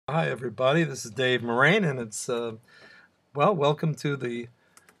Hi, everybody. This is Dave Moraine, and welcome to the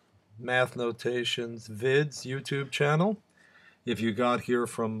Math Notations Vids YouTube channel. If you got here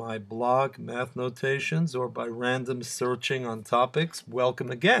from my blog, Math Notations, or by random searching on topics, welcome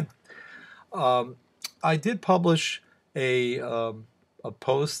again. I did publish a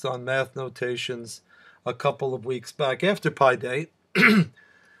post on Math Notations a couple of weeks back after Pi Day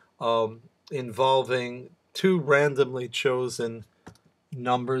involving two randomly chosen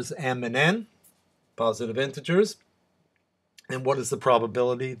numbers m and n, positive integers, and what is the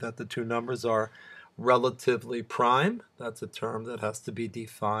probability that the two numbers are relatively prime. That's a term that has to be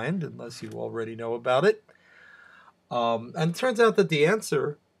defined unless you already know about it. And it turns out that the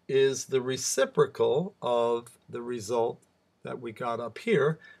answer is the reciprocal of the result that we got up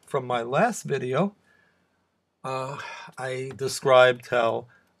here from my last video. I described how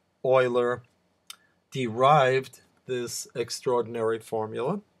Euler derived this extraordinary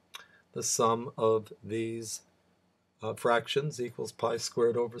formula. The sum of these fractions equals pi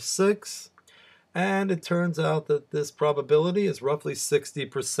squared over 6. And it turns out that this probability is roughly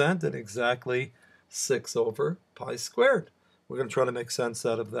 60% and exactly 6 over pi squared. We're going to try to make sense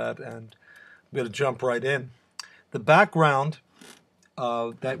out of that, and I'm going to jump right in. The background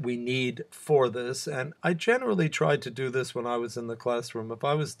that we need for this, and I generally tried to do this when I was in the classroom. If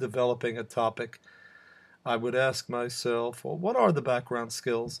I was developing a topic, I would ask myself, well, what are the background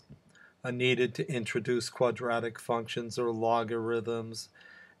skills needed to introduce quadratic functions or logarithms?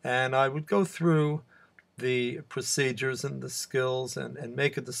 And I would go through the procedures and the skills and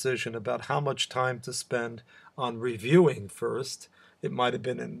make a decision about how much time to spend on reviewing first. It might have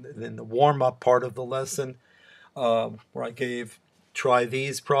been in the warm-up part of the lesson where I try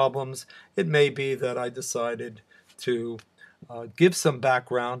these problems. It may be that I decided to give some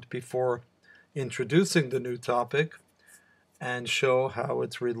background before introducing the new topic and show how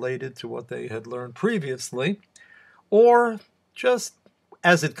it's related to what they had learned previously, or just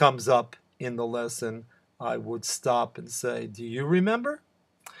as it comes up in the lesson, I would stop and say, do you remember?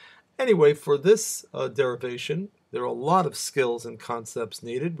 Anyway, for this derivation, there are a lot of skills and concepts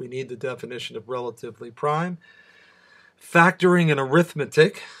needed. We need the definition of relatively prime, factoring and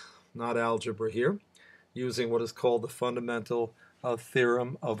arithmetic, not algebra here, using what is called the fundamental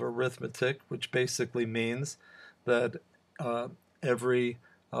theorem of arithmetic, which basically means that every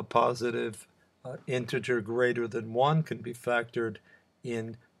positive integer greater than 1 can be factored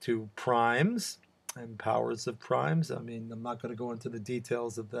into primes and powers of primes. I mean, I'm not going to go into the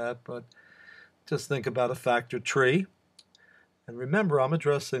details of that, but just think about a factor tree. And remember, I'm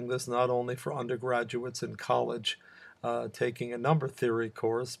addressing this not only for undergraduates in college taking a number theory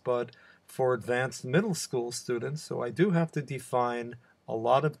course, but for advanced middle school students, so I do have to define a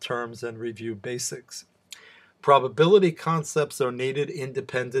lot of terms and review basics. Probability concepts are needed,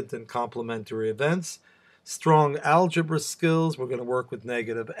 independent and complementary events. Strong algebra skills, we're going to work with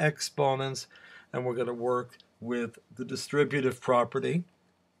negative exponents, and we're going to work with the distributive property.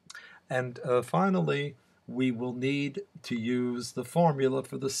 And finally, we will need to use the formula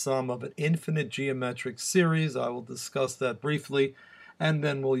for the sum of an infinite geometric series. I will discuss that briefly. And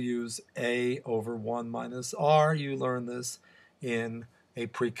then we'll use a over 1 minus r. You learn this in a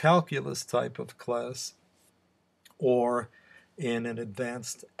pre-calculus type of class or in an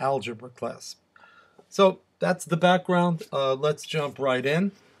advanced algebra class. So that's the background. Let's jump right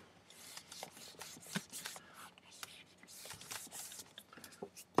in.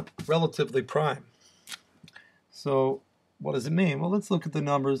 Relatively prime. So what does it mean? Well, let's look at the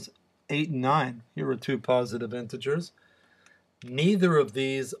numbers 8 and 9. Here are two positive integers. Neither of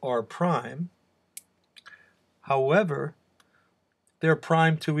these are prime. However, they're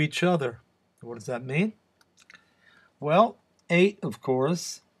prime to each other. What does that mean? Well, 8, of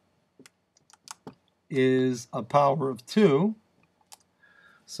course, is a power of 2.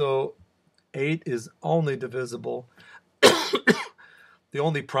 So 8 is only divisible. The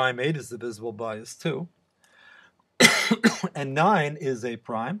only prime 8 is divisible by is 2. And 9 is a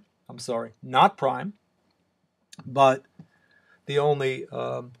prime. I'm sorry, not prime. But the only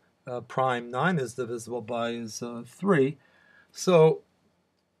prime 9 is divisible by is 3. So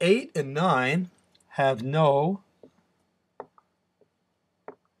 8 and 9 have no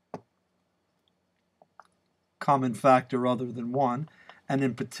common factor other than 1, and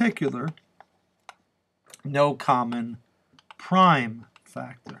in particular, no common prime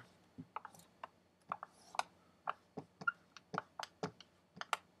factor.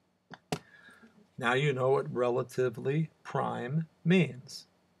 Now you know what relatively prime means.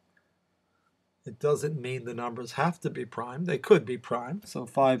 It doesn't mean the numbers have to be prime. They could be prime. So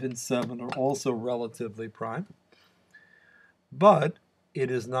 5 and 7 are also relatively prime. But it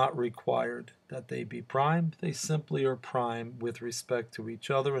is not required that they be prime. They simply are prime with respect to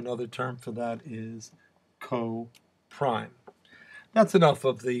each other. Another term for that is co-prime. That's enough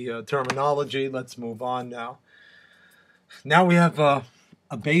of the terminology. Let's move on now. Now we have a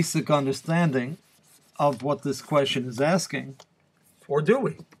basic understanding of what this question is asking, or do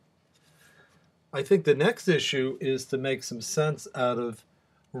we? I think the next issue is to make some sense out of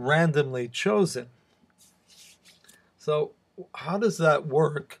randomly chosen. So how does that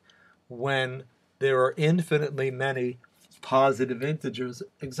work when there are infinitely many positive integers?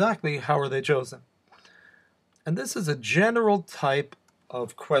 Exactly how are they chosen? And this is a general type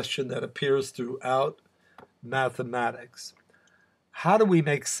of question that appears throughout mathematics. How do we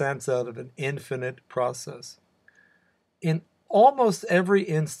make sense out of an infinite process? In almost every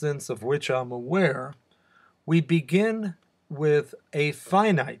instance of which I'm aware, we begin with a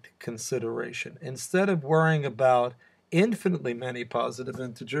finite consideration. Instead of worrying about infinitely many positive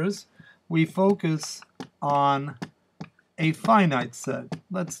integers, we focus on a finite set.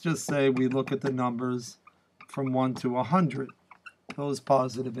 Let's just say we look at the numbers from 1 to 100, those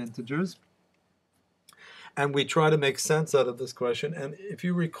positive integers, and we try to make sense out of this question. And if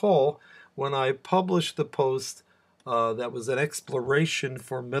you recall, when I published the post that was an exploration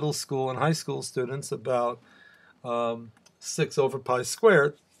for middle school and high school students about 6 over pi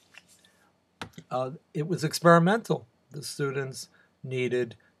squared, it was experimental. The students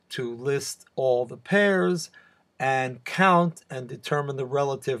needed to list all the pairs and count and determine the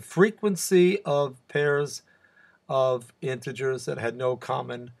relative frequency of pairs of integers that had no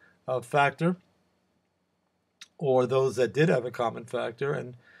common factor, or those that did have a common factor.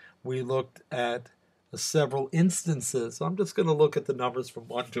 And we looked at several instances. So I'm just going to look at the numbers from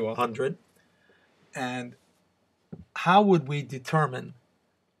 1 to 100. And how would we determine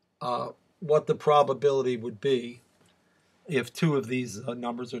what the probability would be if two of these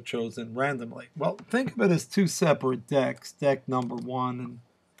numbers are chosen randomly? Well, think of it as two separate decks, deck number 1 and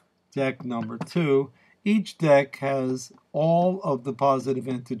deck number 2. Each deck has all of the positive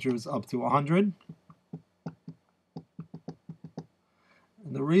integers up to 100.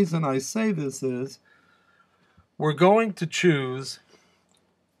 And the reason I say this is we're going to choose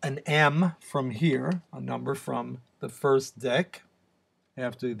an M from here, a number from the first deck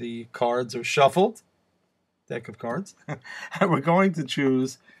after the cards are shuffled, deck of cards. And we're going to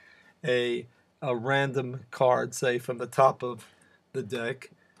choose a random card, say from the top of the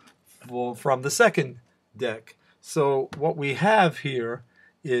deck, from the second deck. So what we have here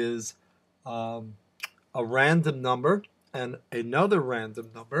is a random number and another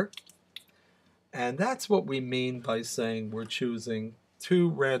random number. And that's what we mean by saying we're choosing two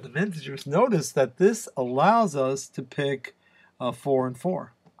random integers. Notice that this allows us to pick 4 and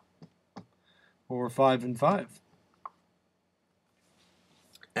 4, or 5 and 5.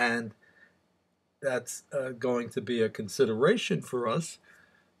 And that's going to be a consideration for us,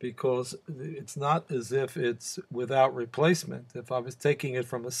 because it's not as if it's without replacement. If I was taking it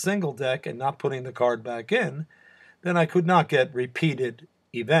from a single deck and not putting the card back in, then I could not get repeated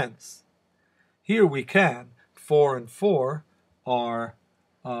events. Here we can. 4 and 4 are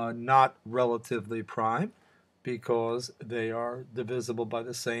not relatively prime because they are divisible by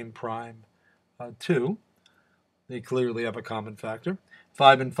the same prime 2. They clearly have a common factor.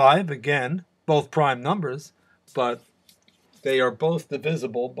 5 and 5, again, both prime numbers, but they are both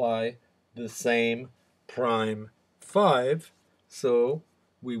divisible by the same prime 5, so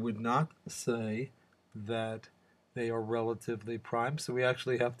we would not say that they are relatively prime. So we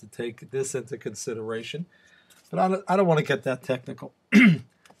actually have to take this into consideration. But I don't want to get that technical.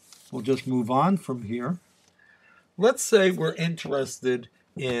 We'll just move on from here. Let's say we're interested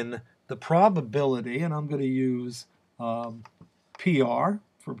in the probability, and I'm going to use PR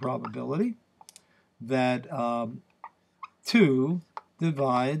for probability, that 2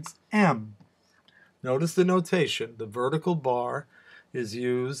 divides M. Notice the notation. The vertical bar is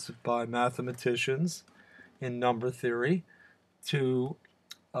used by mathematicians in number theory to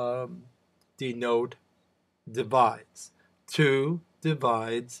denote divides. 2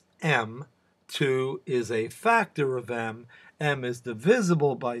 divides M. 2 is a factor of M. M is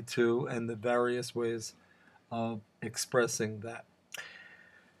divisible by 2, and the various ways of expressing that.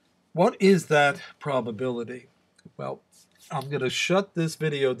 What is that probability? Well, I'm going to shut this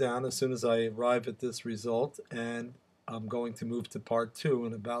video down as soon as I arrive at this result, and I'm going to move to part 2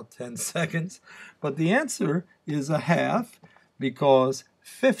 in about 10 seconds. But the answer is a half, because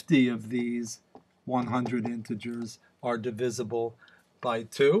 50 of these 100 integers are divisible by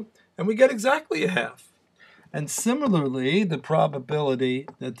 2, and we get exactly a half. And similarly, the probability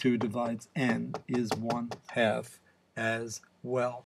that 2 divides n is 1/2 as well.